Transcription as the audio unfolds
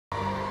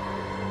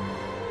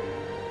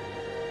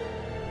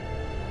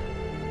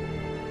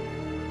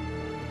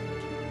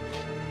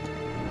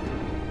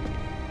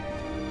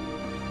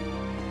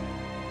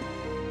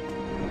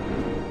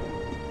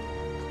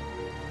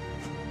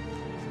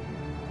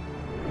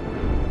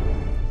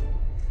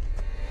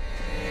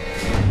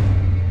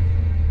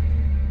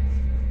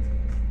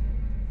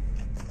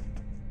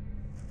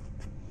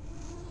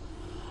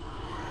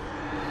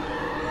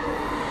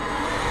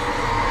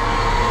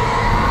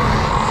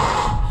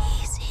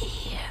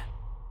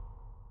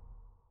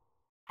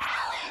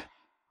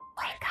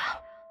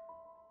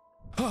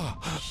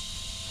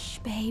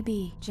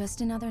baby.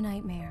 Just another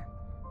nightmare.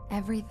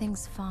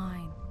 Everything's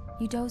fine.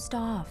 You dozed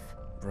off.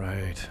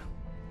 Right.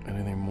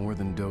 Anything more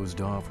than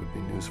dozed off would be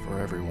news for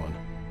everyone.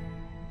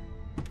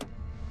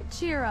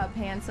 Cheer up,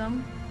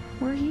 handsome.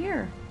 We're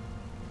here.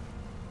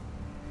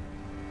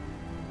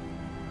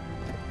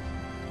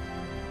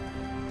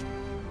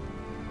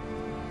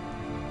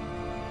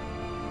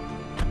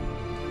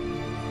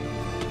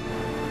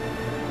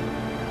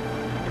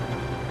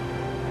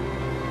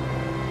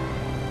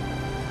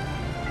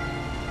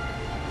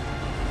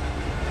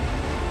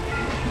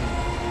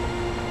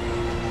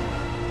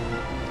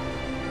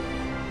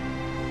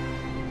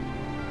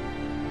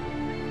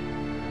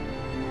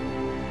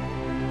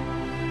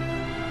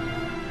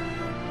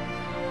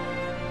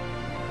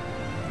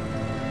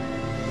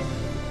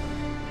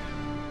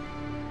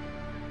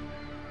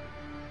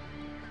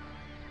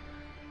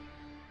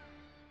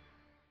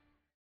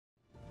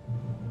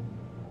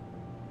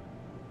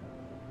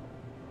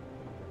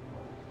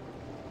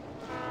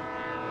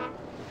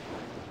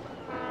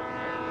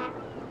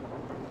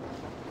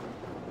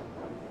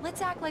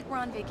 Let's act like we're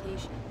on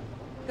vacation.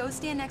 Go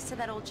stand next to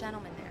that old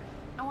gentleman there.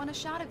 I want a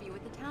shot of you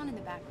with the town in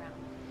the background.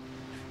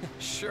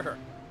 Sure.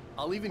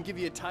 I'll even give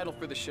you a title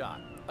for the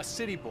shot. A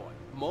city boy,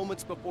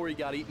 moments before he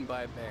got eaten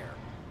by a bear.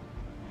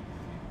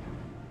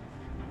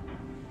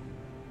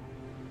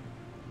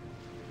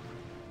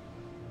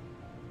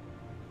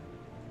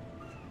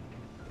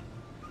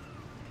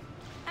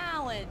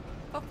 Alan,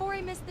 before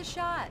I miss the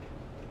shot.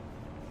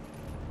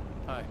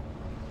 Hi.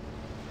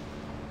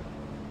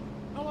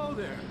 Hello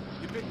there.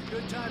 You picked a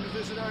good time to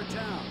visit our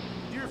town.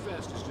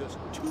 Deerfest is just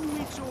 2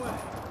 weeks away.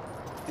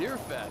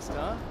 Deerfest,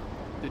 huh?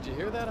 Did you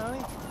hear that,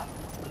 honey?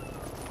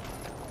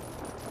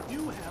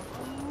 You have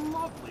a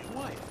lovely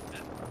wife.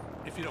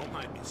 If you don't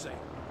mind me saying.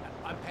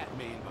 I'm Pat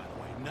Maine, by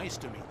the way. Nice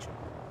to meet you.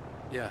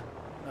 Yeah,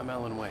 I'm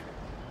Alan Wake.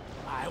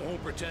 I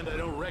won't pretend I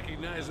don't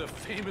recognize a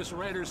famous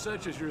writer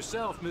such as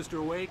yourself,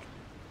 Mr. Wake.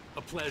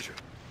 A pleasure.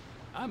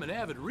 I'm an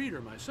avid reader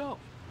myself.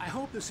 I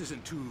hope this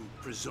isn't too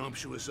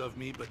presumptuous of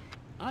me, but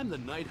I'm the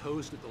night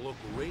host at the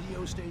local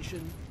radio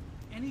station.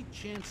 Any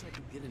chance I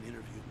could get an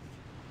interview?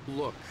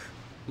 Look,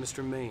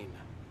 Mr. Maine,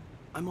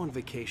 I'm on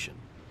vacation.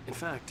 In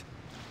fact,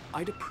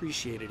 I'd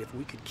appreciate it if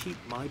we could keep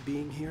my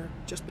being here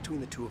just between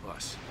the two of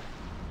us.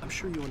 I'm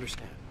sure you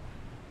understand.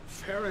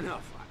 Fair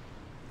enough.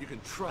 You can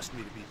trust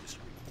me to be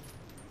discreet.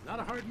 Not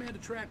a hard man to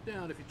track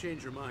down if you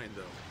change your mind,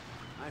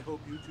 though. I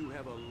hope you two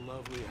have a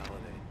lovely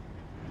holiday.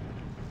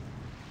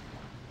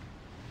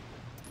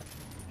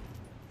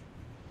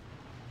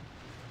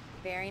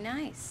 Very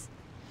nice.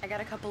 I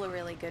got a couple of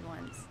really good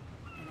ones.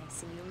 And I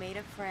see you made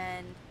a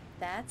friend.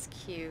 That's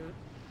cute.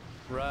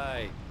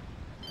 Right.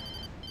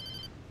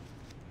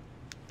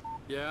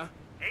 Yeah?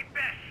 Hey,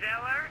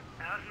 bestseller.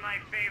 How's my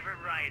favorite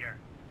writer?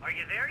 Are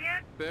you there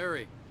yet?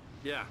 Barry.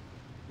 Yeah,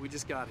 we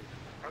just got here.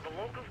 Are the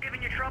locals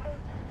giving you trouble?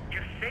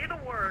 Just say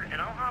the word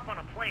and I'll hop on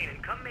a plane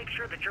and come make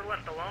sure that you're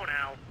left alone,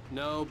 Al.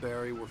 No,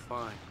 Barry, we're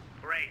fine.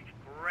 Great,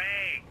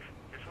 great.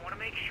 Just want to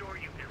make sure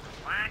you can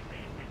relax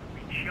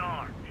and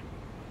recharge.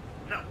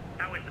 So,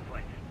 how is the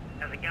place?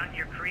 Has it gotten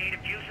your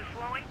creative juices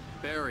flowing?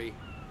 Barry,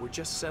 we're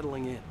just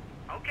settling in.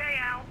 Okay,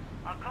 Al.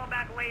 I'll call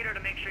back later to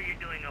make sure you're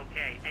doing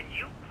okay. And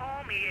you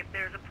call me if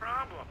there's a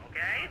problem,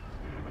 okay?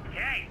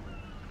 Okay.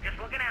 Just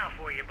looking out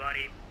for you,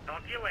 buddy.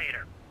 Talk to you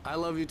later. I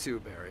love you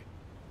too, Barry.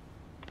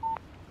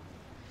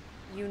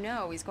 You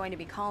know he's going to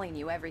be calling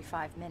you every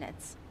 5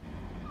 minutes.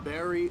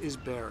 Barry is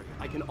Barry.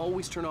 I can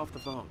always turn off the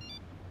phone.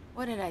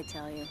 What did I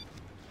tell you?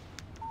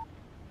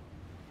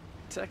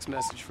 Text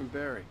message from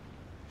Barry.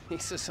 He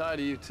says hi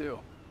to you too.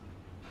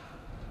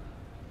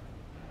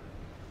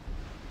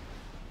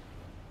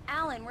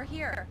 Alan, we're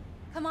here.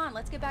 Come on,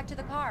 let's get back to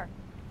the car.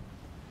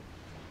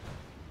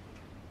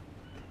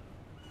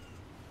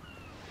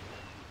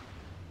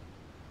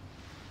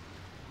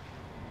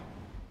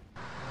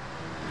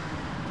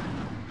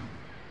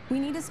 We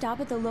need to stop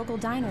at the local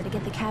diner to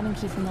get the cabin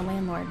key from the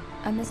landlord,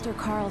 a Mr.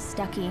 Carl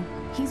Stuckey.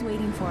 He's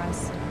waiting for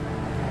us.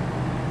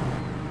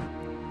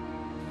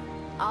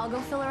 I'll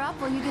go fill her up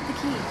while you get the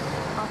key.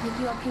 I'll pick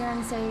you up here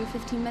in, say,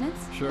 15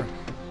 minutes? Sure.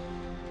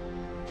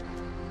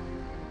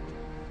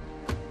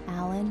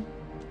 Alan,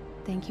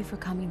 thank you for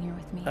coming here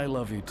with me. I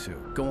love you too.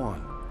 Go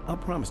on. I'll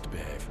promise to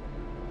behave.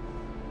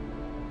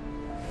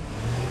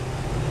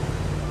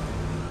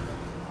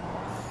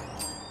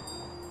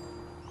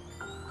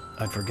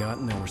 I'd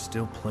forgotten there were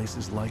still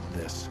places like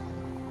this.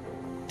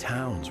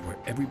 Towns where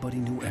everybody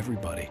knew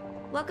everybody.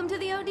 Welcome to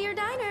the Oh Dear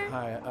Diner.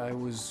 Hi, I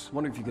was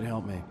wondering if you could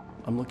help me.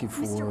 I'm looking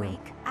for... Mr.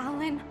 Wake.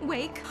 Alan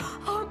Wake.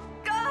 Oh,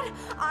 God!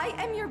 I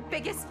am your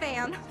biggest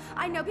fan.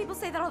 I know people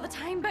say that all the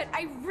time, but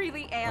I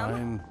really am.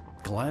 I'm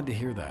glad to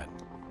hear that.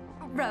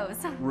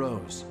 Rose.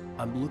 Rose,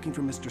 I'm looking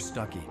for Mr.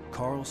 Stuckey.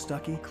 Carl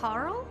Stuckey?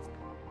 Carl?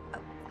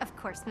 Of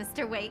course,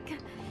 Mr. Wake.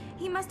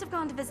 He must have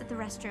gone to visit the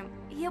restroom.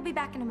 He'll be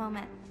back in a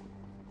moment.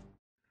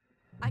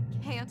 I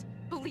can't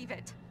believe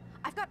it.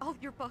 I've got all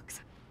your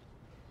books.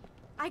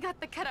 I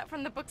got the cutout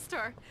from the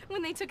bookstore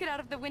when they took it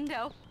out of the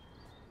window.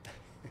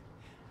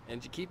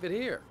 And you keep it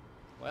here.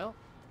 Well,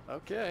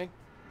 okay.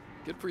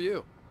 Good for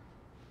you.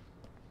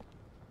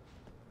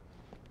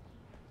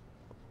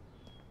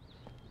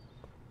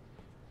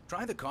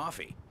 Try the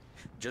coffee.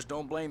 Just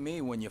don't blame me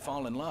when you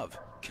fall in love,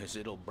 'cause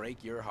it'll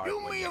break your heart Do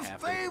when me you a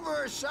have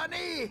favor,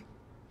 Sonny.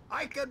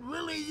 I could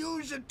really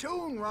use a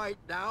tune right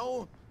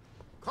now.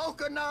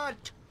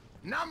 Coconut,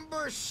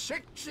 number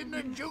 6 in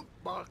the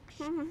jukebox.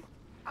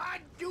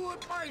 I'd do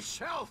it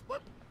myself,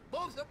 but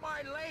both of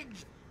my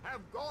legs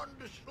have gone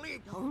to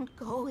sleep. Don't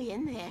go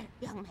in there,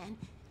 young man.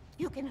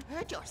 You can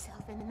hurt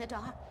yourself in the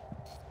dark.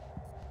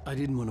 I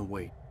didn't want to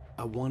wait.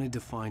 I wanted to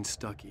find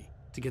Stucky,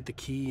 to get the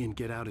key and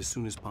get out as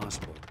soon as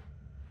possible.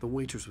 The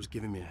waitress was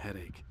giving me a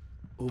headache.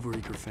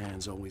 Overeager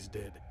fans always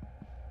did.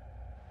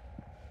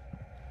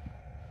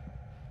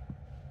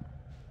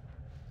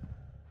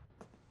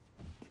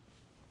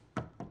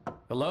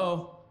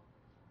 Hello?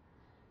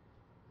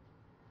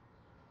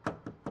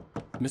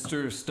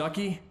 Mr.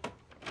 Stucky?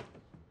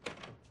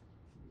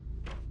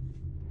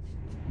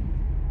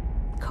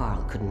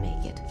 Carl couldn't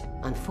make it.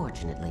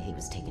 Unfortunately, he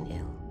was taken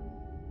ill.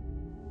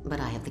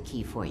 But I have the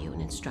key for you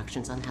and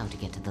instructions on how to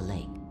get to the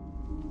lake.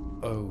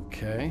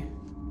 Okay.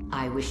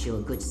 I wish you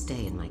a good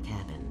stay in my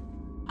cabin.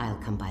 I'll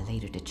come by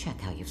later to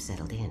check how you've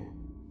settled in.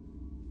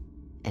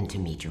 And to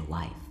meet your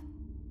wife.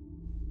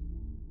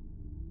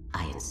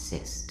 I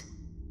insist.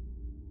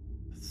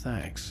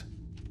 Thanks.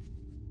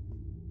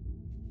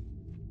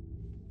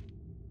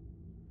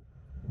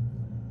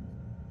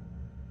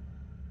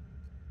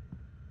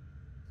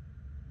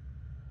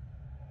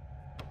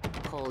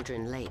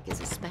 Cauldron Lake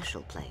is a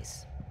special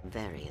place.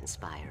 Very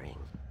inspiring.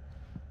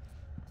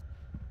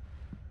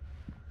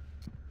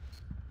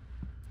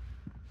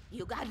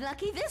 You got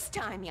lucky this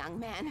time, young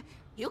man.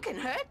 You can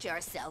hurt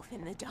yourself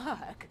in the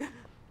dark.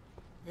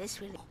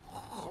 This really...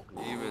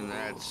 Even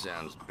that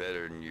sounds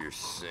better than your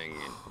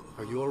singing.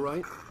 Are you all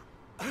right?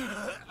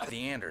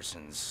 The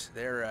Andersons,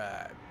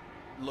 they're,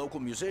 local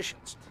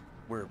musicians.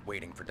 We're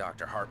waiting for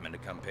Dr. Hartman to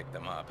come pick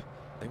them up.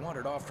 They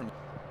wandered off from...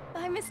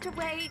 Bye, Mr.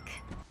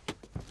 Wake.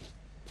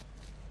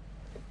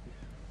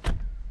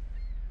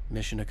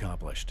 Mission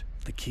accomplished.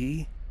 The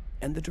key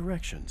and the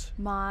directions.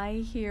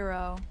 My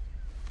hero.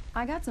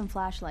 I got some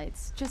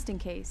flashlights, just in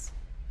case.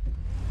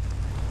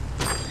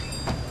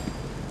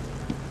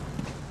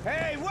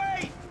 Hey,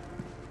 wait!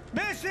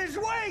 Mrs.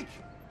 Wake!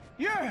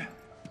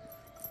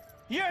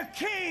 Your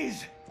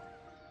keys!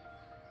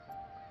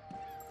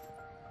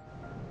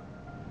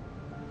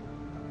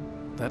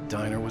 That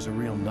diner was a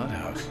real nut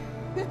house.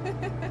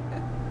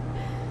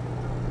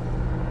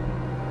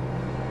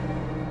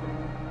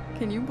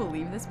 Can you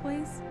believe this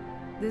place?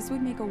 This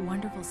would make a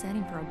wonderful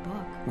setting for a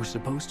book. We're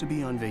supposed to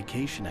be on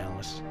vacation,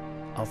 Alice.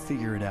 I'll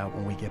figure it out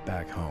when we get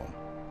back home,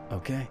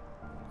 okay?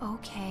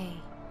 Okay.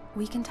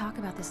 We can talk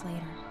about this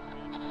later.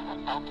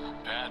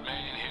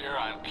 Batman here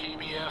on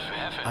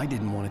PBFF. I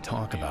didn't want to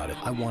talk about it.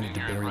 I wanted to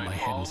bury my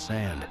head in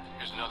sand.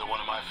 Here's another one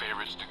of my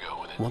favorites to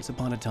go with it. Once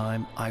upon a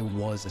time, I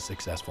was a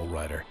successful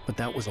writer, but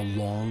that was a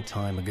long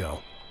time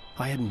ago.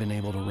 I hadn't been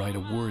able to write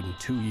a word in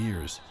 2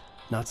 years,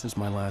 not since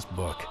my last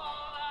book.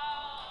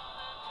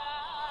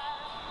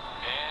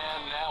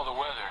 And now the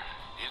weather.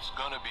 It's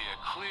gonna be a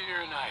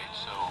clear night,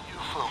 so you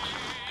folks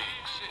in the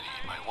big city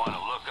might want to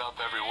look up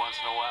every once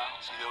in a while,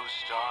 see those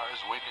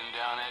stars winking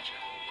down at you.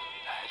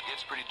 It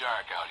gets pretty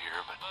dark out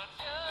here, but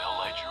they'll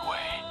light your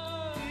way.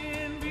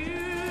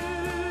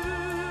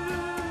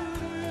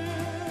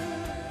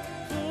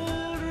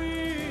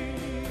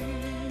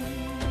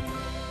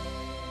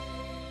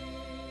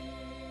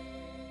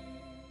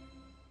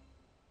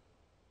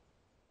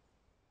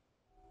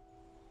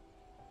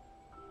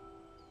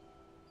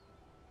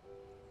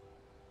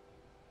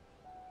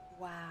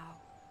 Wow.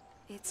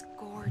 It's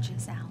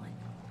gorgeous, Alan.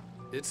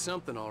 It's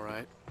something, all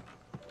right.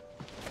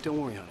 Don't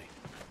worry, honey.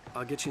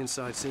 I'll get you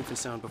inside safe and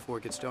sound before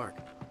it gets dark.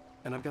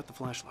 And I've got the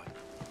flashlight.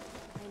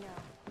 I know.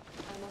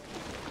 I'm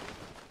okay.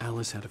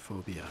 Alice had a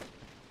phobia.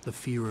 The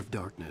fear of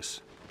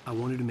darkness. I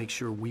wanted to make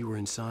sure we were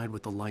inside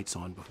with the lights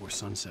on before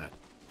sunset.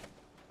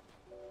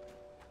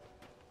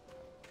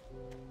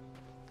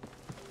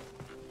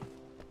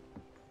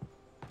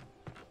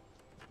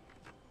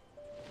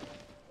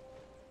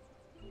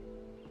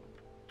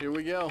 Here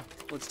we go.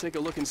 Let's take a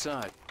look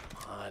inside.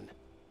 Come on.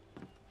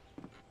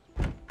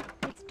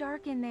 It's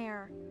dark in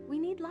there. We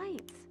need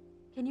lights.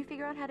 Can you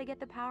figure out how to get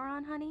the power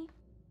on, honey?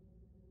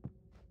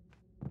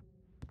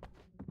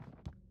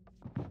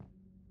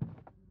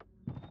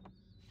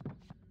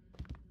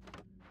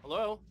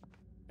 Hello?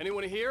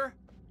 Anyone here?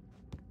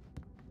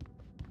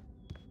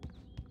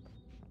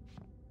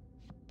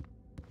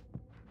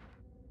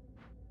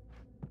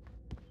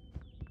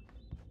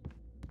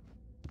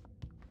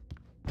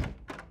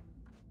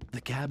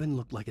 The cabin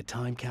looked like a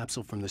time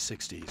capsule from the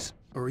 60s,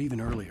 or even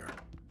earlier.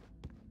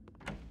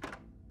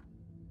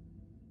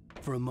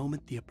 For a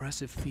moment, the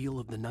oppressive feel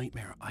of the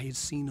nightmare I had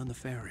seen on the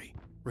ferry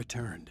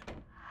returned.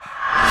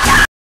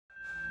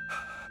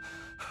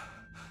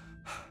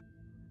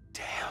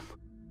 Damn.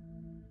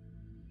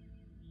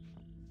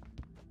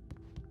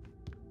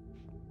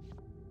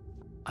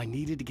 I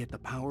needed to get the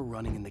power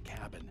running in the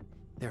cabin.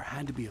 There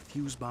had to be a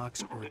fuse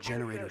box or a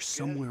generator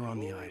somewhere on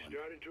the island.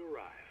 Started to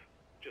arrive.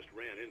 Just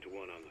ran into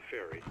one on the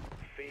ferry.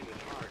 Famous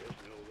artist,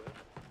 no less.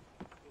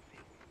 We'll see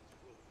if we can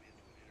throw him in.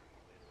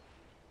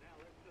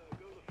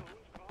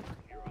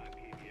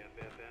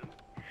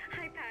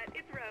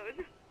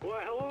 Bud.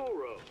 Why, hello,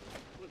 Rose.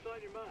 What's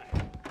on your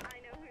mind? I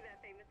know who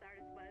that famous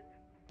artist was.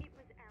 It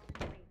was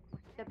Alan Wake,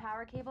 wasn't it? The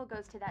power cable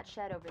goes to that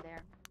shed over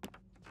there.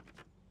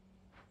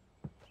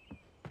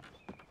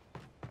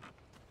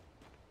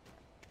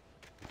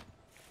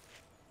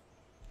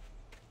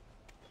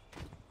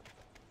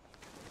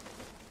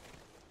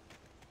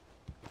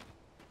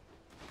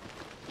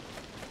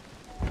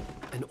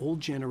 An old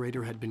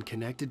generator had been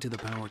connected to the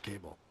power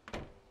cable.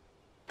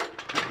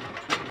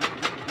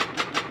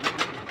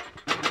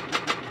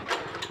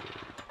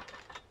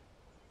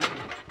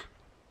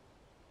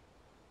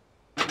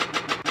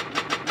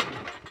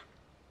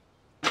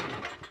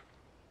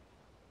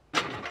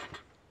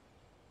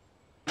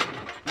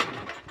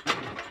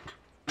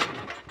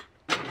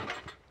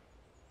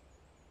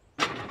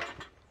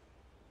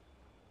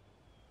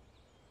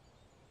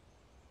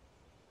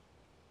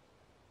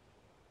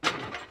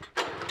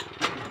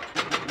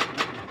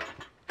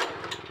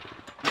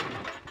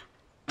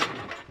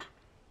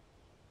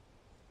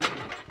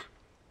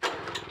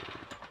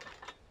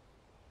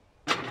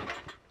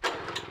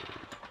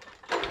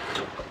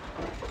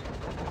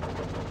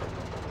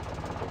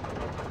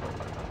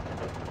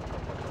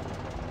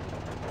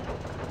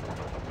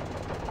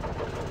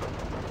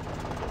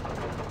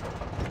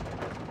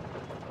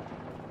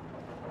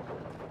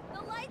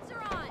 The lights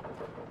are on!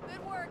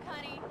 Good work,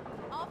 honey.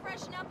 I'll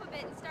freshen up a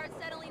bit and start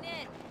settling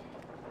in.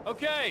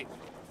 Okay,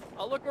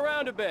 I'll look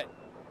around a bit.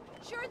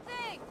 Sure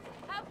thing!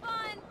 Have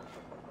fun!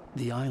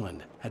 The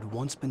island had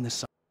once been the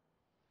site